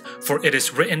Christ, for it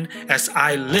is written, As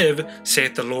I live,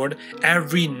 saith the Lord,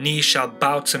 every knee shall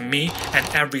bow to me, and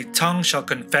every tongue shall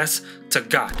confess to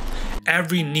God."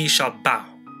 Every knee shall bow.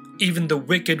 Even the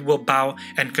wicked will bow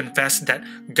and confess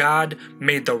that God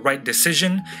made the right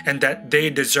decision and that they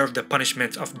deserve the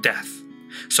punishment of death.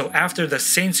 So after the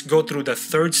saints go through the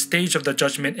third stage of the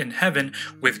judgment in heaven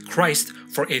with Christ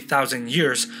for 1,000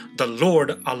 years, the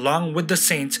Lord, along with the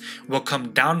saints, will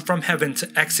come down from heaven to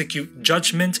execute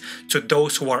judgment to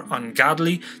those who are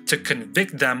ungodly, to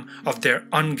convict them of their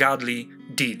ungodly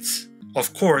deeds.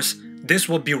 Of course, this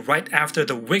will be right after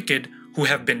the wicked who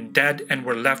have been dead and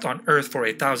were left on earth for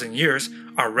 1,000 years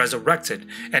are resurrected,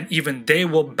 and even they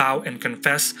will bow and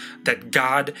confess that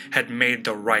God had made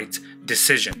the right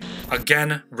decision.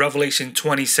 Again, Revelation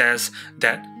 20 says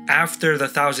that after the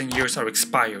 1,000 years are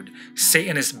expired,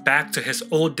 Satan is back to his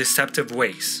old deceptive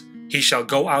ways. He shall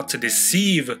go out to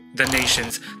deceive the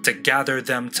nations, to gather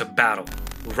them to battle.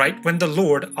 Right when the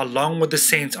Lord, along with the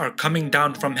saints, are coming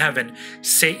down from heaven,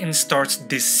 Satan starts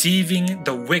deceiving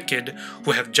the wicked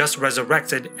who have just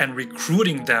resurrected and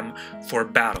recruiting them for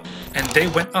battle. "And they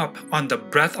went up on the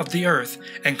breadth of the earth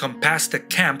and compassed the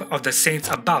camp of the saints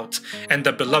about, and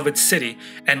the beloved city,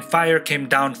 and fire came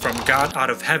down from God out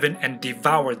of heaven and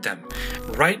devoured them."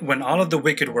 Right when all of the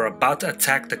wicked were about to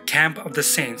attack the camp of the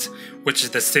saints, which is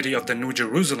the city of the New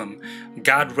Jerusalem,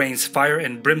 God rains fire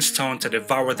and brimstone to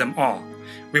devour them all.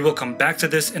 We will come back to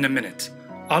this in a minute.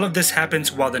 All of this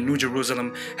happens while the New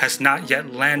Jerusalem has not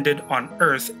yet landed on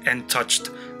earth and touched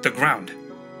the ground.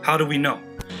 How do we know?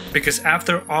 Because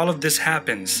after all of this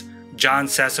happens, John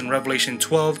says in Revelation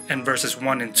 12 and verses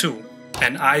 1 and 2,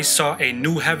 And I saw a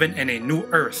new heaven and a new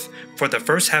earth, for the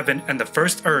first heaven and the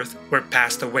first earth were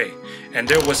passed away, and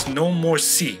there was no more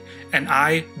sea. And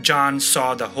I, John,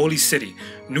 saw the holy city,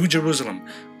 New Jerusalem,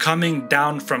 coming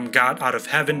down from God out of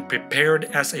heaven, prepared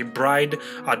as a bride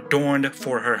adorned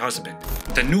for her husband.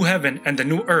 The new heaven and the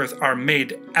new earth are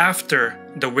made after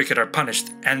the wicked are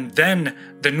punished, and then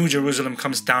the New Jerusalem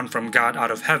comes down from God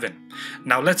out of heaven.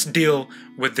 Now let's deal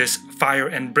with this fire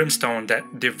and brimstone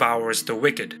that devours the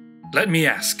wicked. Let me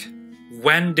ask,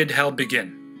 when did hell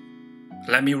begin?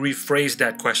 Let me rephrase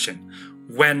that question.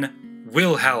 When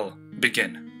will hell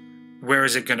begin? Where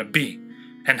is it going to be?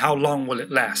 And how long will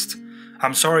it last?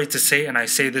 I'm sorry to say, and I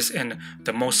say this in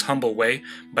the most humble way,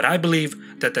 but I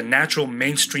believe that the natural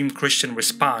mainstream Christian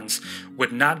response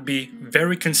would not be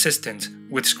very consistent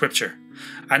with Scripture.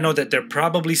 I know that there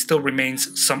probably still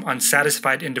remains some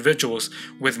unsatisfied individuals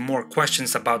with more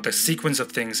questions about the sequence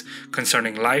of things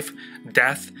concerning life,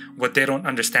 death, what they don't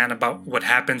understand about what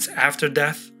happens after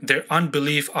death, their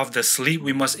unbelief of the sleep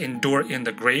we must endure in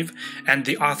the grave, and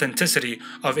the authenticity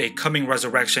of a coming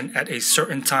resurrection at a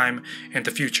certain time in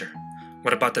the future.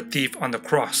 What about the thief on the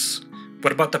cross?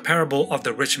 What about the parable of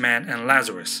the rich man and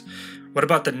Lazarus? What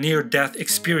about the near-death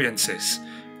experiences?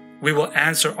 We will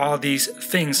answer all these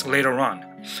things later on.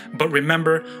 But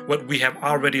remember what we have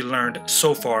already learned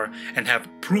so far and have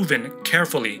proven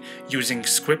carefully using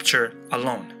Scripture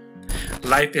alone.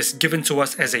 Life is given to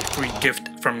us as a free gift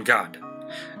from God.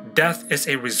 Death is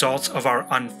a result of our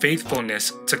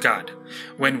unfaithfulness to God.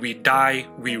 When we die,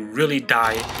 we really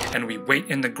die, and we wait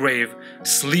in the grave,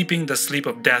 sleeping the sleep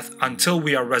of death until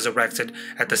we are resurrected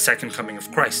at the second coming of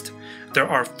Christ. There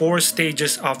are 4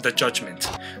 stages of the judgment.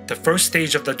 The first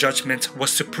stage of the judgment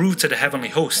was to prove to the heavenly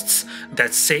hosts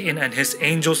that Satan and his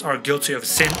angels are guilty of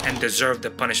sin and deserve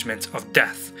the punishment of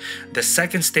death. The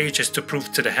second stage is to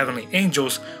prove to the heavenly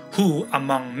angels who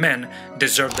among men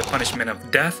deserve the punishment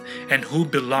of death and who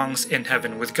belongs in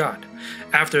heaven with God.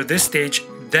 After this stage,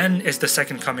 then is the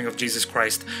second coming of Jesus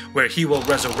Christ, where he will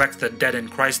resurrect the dead in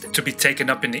Christ to be taken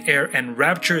up in the air and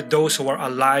rapture those who are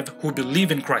alive who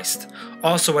believe in Christ.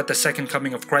 Also at the second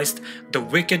coming of Christ, the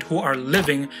wicked who are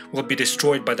living will be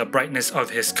destroyed by the brightness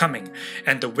of his coming,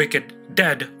 and the wicked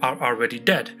dead are already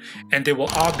dead, and they will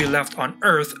all be left on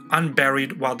earth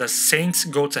unburied while the saints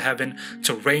go to heaven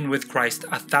to reign with Christ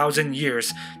 1,000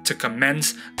 years to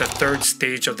commence the third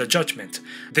stage of the judgment.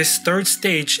 This third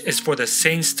stage is for the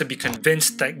saints to be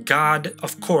convinced that God,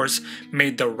 of course,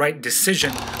 made the right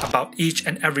decision about each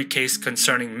and every case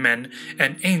concerning men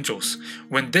and angels.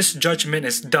 When this judgment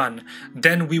is done,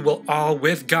 then we will all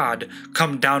with God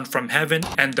come down from heaven,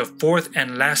 and the fourth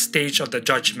and last stage of the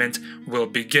judgment will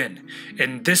begin.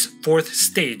 In this fourth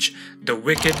stage, the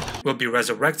wicked will be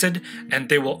resurrected, and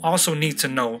they will also need to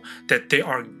know that they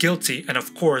are guilty, and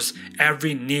of course,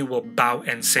 every knee will bow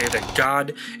and say that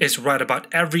God is right about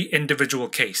every individual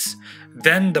case.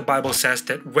 Then the Bible says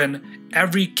that when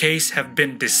every case have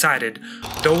been decided,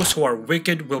 those who are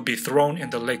wicked will be thrown in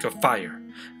the lake of fire.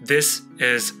 This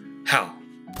is hell.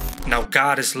 Now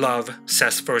God is love,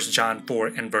 says 1 John 4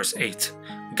 and verse 8.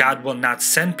 God will not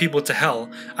send people to hell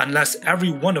unless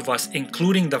every one of us,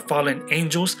 including the fallen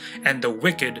angels and the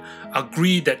wicked,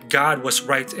 agree that God was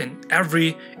right in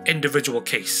every individual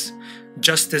case.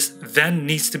 Justice then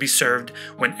needs to be served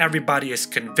when everybody is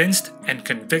convinced and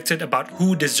convicted about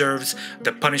who deserves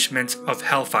the punishment of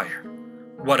hellfire.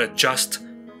 What a just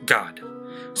God.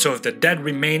 So if the dead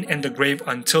remain in the grave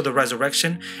until the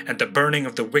resurrection, and the burning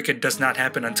of the wicked does not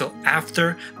happen until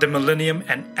after the millennium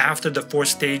and after the fourth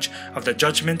stage of the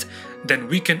judgment, then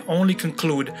we can only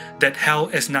conclude that hell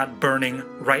is not burning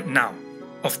right now.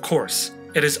 Of course,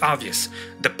 it is obvious.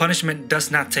 The punishment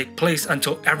does not take place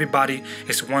until everybody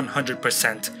is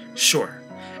 100% sure.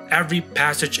 Every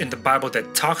passage in the Bible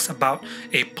that talks about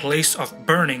a place of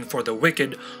burning for the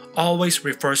wicked always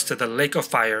refers to the lake of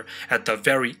fire at the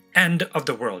very end of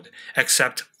the world,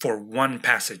 except for one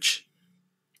passage.